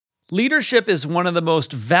Leadership is one of the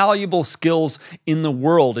most valuable skills in the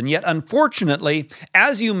world, and yet unfortunately,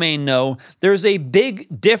 as you may know, there's a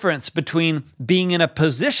big difference between being in a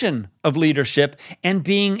position of leadership and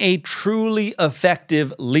being a truly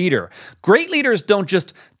effective leader. Great leaders don't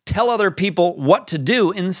just tell other people what to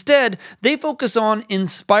do. Instead, they focus on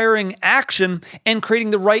inspiring action and creating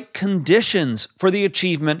the right conditions for the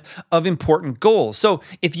achievement of important goals. So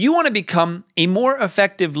if you want to become a more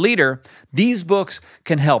effective leader, these books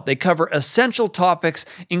can help. They cover essential topics,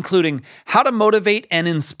 including how to motivate and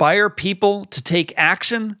inspire people to take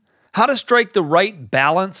action, how to strike the right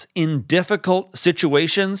balance in difficult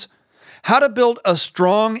situations, how to build a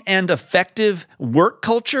strong and effective work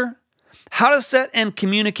culture, how to set and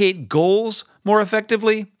communicate goals more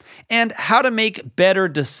effectively, and how to make better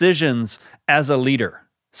decisions as a leader.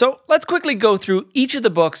 So let's quickly go through each of the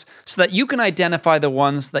books so that you can identify the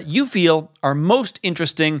ones that you feel are most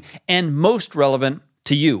interesting and most relevant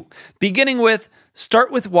to you. Beginning with Start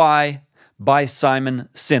With Why by Simon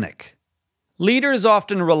Sinek. Leaders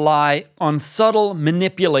often rely on subtle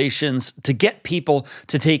manipulations to get people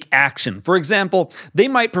to take action. For example, they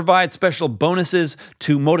might provide special bonuses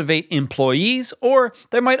to motivate employees, or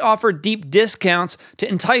they might offer deep discounts to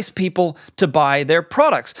entice people to buy their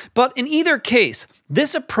products. But in either case,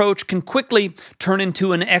 this approach can quickly turn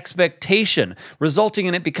into an expectation, resulting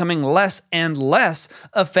in it becoming less and less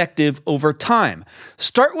effective over time.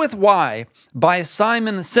 Start With Why by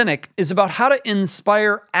Simon Sinek is about how to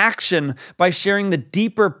inspire action by sharing the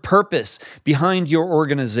deeper purpose behind your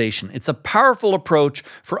organization. It's a powerful approach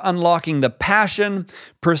for unlocking the passion,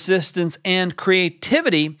 persistence, and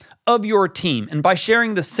creativity of your team. And by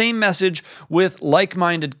sharing the same message with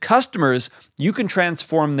like-minded customers, you can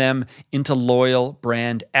transform them into loyal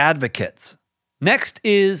brand advocates. Next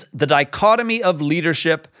is The Dichotomy of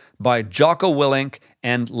Leadership by Jocko, Willink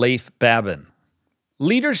and Leif Babin.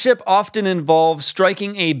 Leadership often involves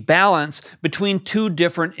striking a balance between two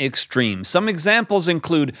different extremes. Some examples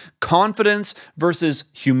include confidence versus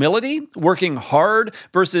humility, working hard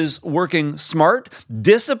versus working smart,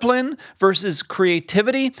 discipline versus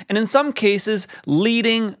creativity, and in some cases,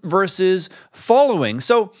 leading versus following.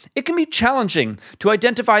 So it can be challenging to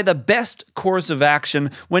identify the best course of action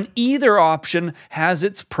when either option has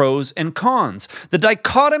its pros and cons. The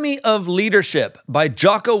Dichotomy of Leadership by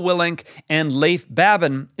Jocko, Willink and Leif Babin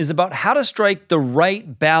is about how to strike the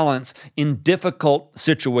right balance in difficult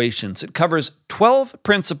situations. It covers 12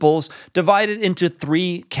 principles divided into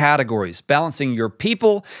 3 categories: balancing your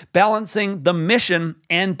people, balancing the mission,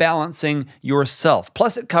 and balancing yourself.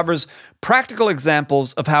 Plus, it covers practical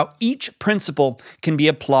examples of how each principle can be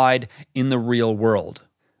applied in the real world.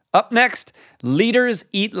 Up next, Leaders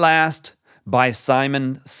Eat Last by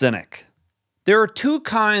Simon Sinek. There are 2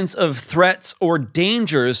 kinds of threats or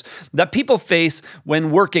dangers that people face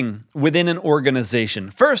when working within an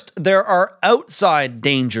organization. First, there are outside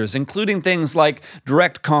dangers, including things like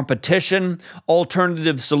direct competition,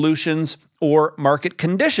 alternative solutions, or market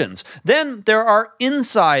conditions. Then there are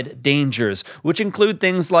inside dangers, which include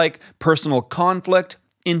things like personal conflict,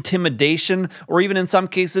 intimidation, or even in some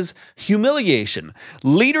cases, humiliation.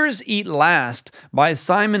 Leaders Eat Last by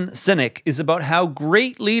Simon Sinek is about how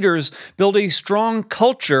great leaders build a strong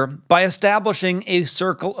culture by establishing a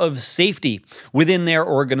circle of safety within their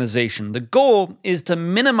organization. The goal is to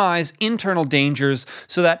minimize internal dangers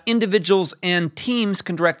so that individuals and teams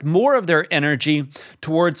can direct more of their energy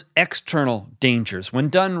towards external dangers. When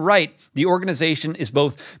done right, the organization is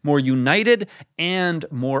both more united and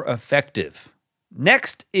more effective.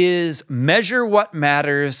 Next is Measure What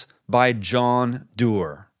Matters by John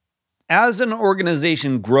Doerr. As an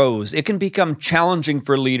organization grows, it can become challenging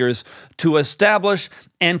for leaders to establish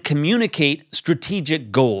and communicate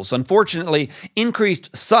strategic goals. Unfortunately,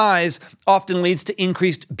 increased size often leads to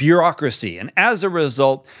increased bureaucracy, and as a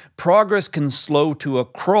result, progress can slow to a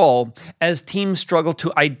crawl as teams struggle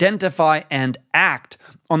to identify and act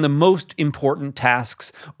on the most important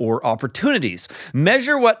tasks or opportunities.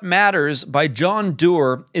 Measure What Matters by John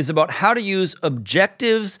Doerr is about how to use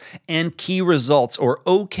objectives and key results, or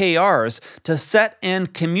OKRs, to set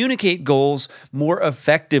and communicate goals more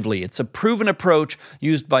effectively. It's a proven approach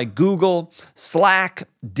used by Google, Slack,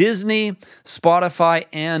 Disney, Spotify,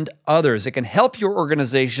 and others. It can help your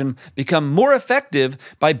organization become more effective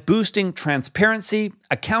by boosting transparency,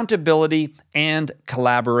 accountability, and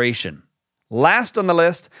collaboration. Last on the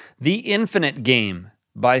list, The Infinite Game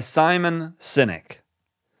by Simon Sinek.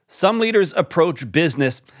 Some leaders approach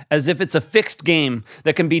business as if it's a fixed game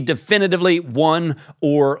that can be definitively won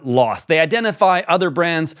or lost. They identify other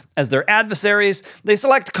brands as their adversaries, they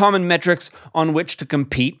select common metrics on which to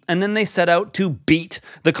compete, and then they set out to beat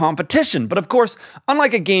the competition. But of course,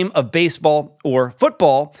 unlike a game of baseball or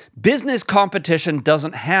football, business competition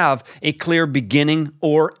doesn't have a clear beginning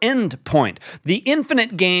or end point. The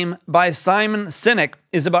Infinite Game by Simon Sinek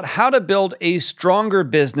is about how to build a stronger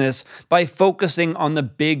business by focusing on the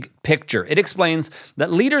big picture. It explains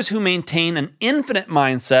that leaders who maintain an infinite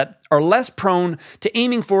mindset are less prone to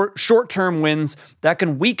aiming for short-term wins that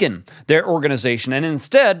can weaken their organization and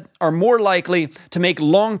instead are more likely to make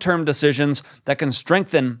long-term decisions that can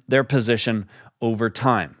strengthen their position over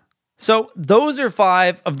time. So those are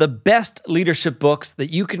 5 of the best leadership books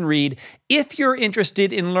that you can read if you're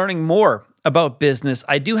interested in learning more about business.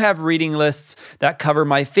 I do have reading lists that cover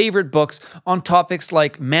my favorite books on topics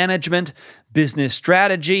like management, business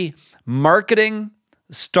strategy, marketing,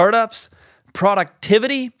 startups,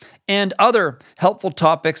 productivity, and other helpful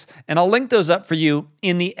topics, and I'll link those up for you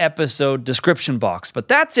in the episode description box. But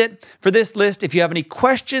that's it for this list. If you have any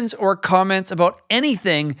questions or comments about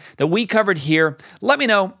anything that we covered here, let me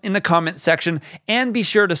know in the comment section, and be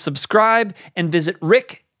sure to subscribe and visit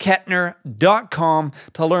rickkettner.com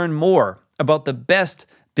to learn more about the best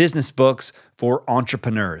business books for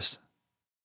entrepreneurs.